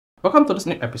Welcome to this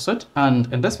new episode,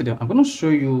 and in this video I'm going to show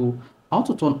you how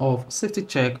to turn off safety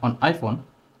check on iPhone.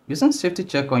 Using safety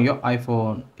check on your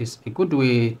iPhone is a good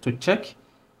way to check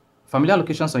familiar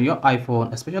locations on your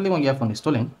iPhone, especially when your iPhone is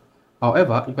stolen.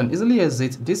 However, you can easily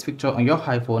exit this feature on your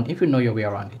iPhone if you know your way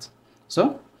around it.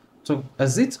 So, to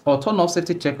exit or turn off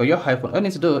safety check on your iPhone, all you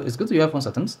need to do is go to your iPhone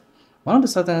settings. One of the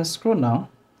settings, scroll down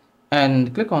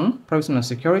and click on privacy and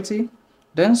security.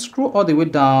 Then scroll all the way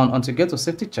down until you get to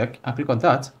safety check and click on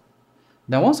that.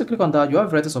 Then once you click on that, you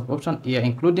have varieties of options here,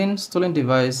 including stolen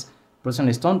device protection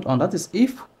is turned on. That is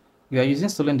if you are using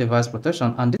stolen device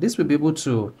protection, and this will be able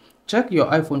to check your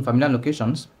iPhone familiar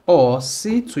locations or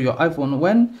see to your iPhone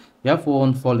when your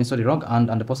iPhone falls into the wrong hand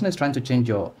and the person is trying to change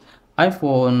your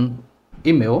iPhone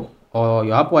email or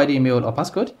your Apple ID email or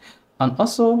passcode. And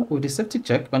also with the safety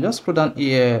check, you can just scroll down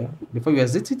here before you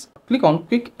exit it. Click on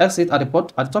quick exit at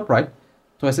the top right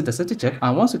to exit the safety check,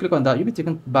 and once you click on that, you'll be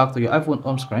taken back to your iPhone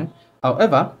home screen.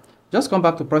 However, just come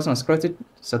back to privacy and security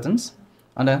settings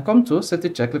and then come to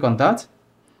safety check, click on that,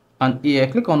 and here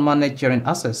click on manage sharing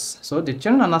access. So the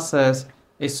sharing and access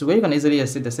is where you can easily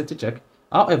exit the safety check.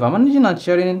 However, managing and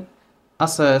sharing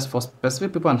access for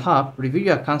specific people and app, review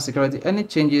your account security. Any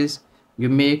changes you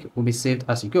make will be saved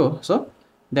as you go. So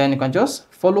then you can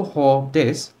just follow all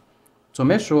this to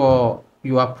make sure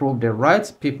you approve the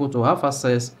right people to have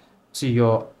access to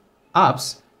your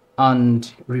apps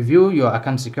and review your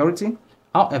account security.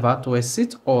 However, to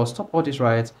exit or stop all this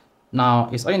right now,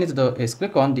 is all you need to do is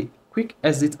click on the quick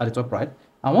exit at the top right,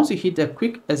 and once you hit the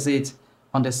quick exit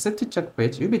on the safety check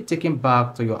page, you'll be taken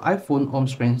back to your iPhone home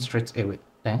screen straight away.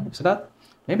 Then you see that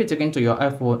you'll be taken to your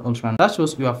iPhone home screen. That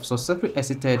shows you have successfully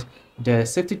exited the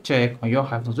safety check on your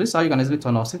iPhone. So this is how you can easily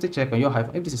turn off safety check on your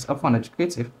iPhone. If this is helpful and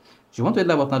educative, if you want to hit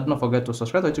like button, do not forget to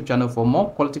subscribe to our YouTube channel for more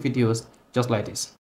quality videos just like this.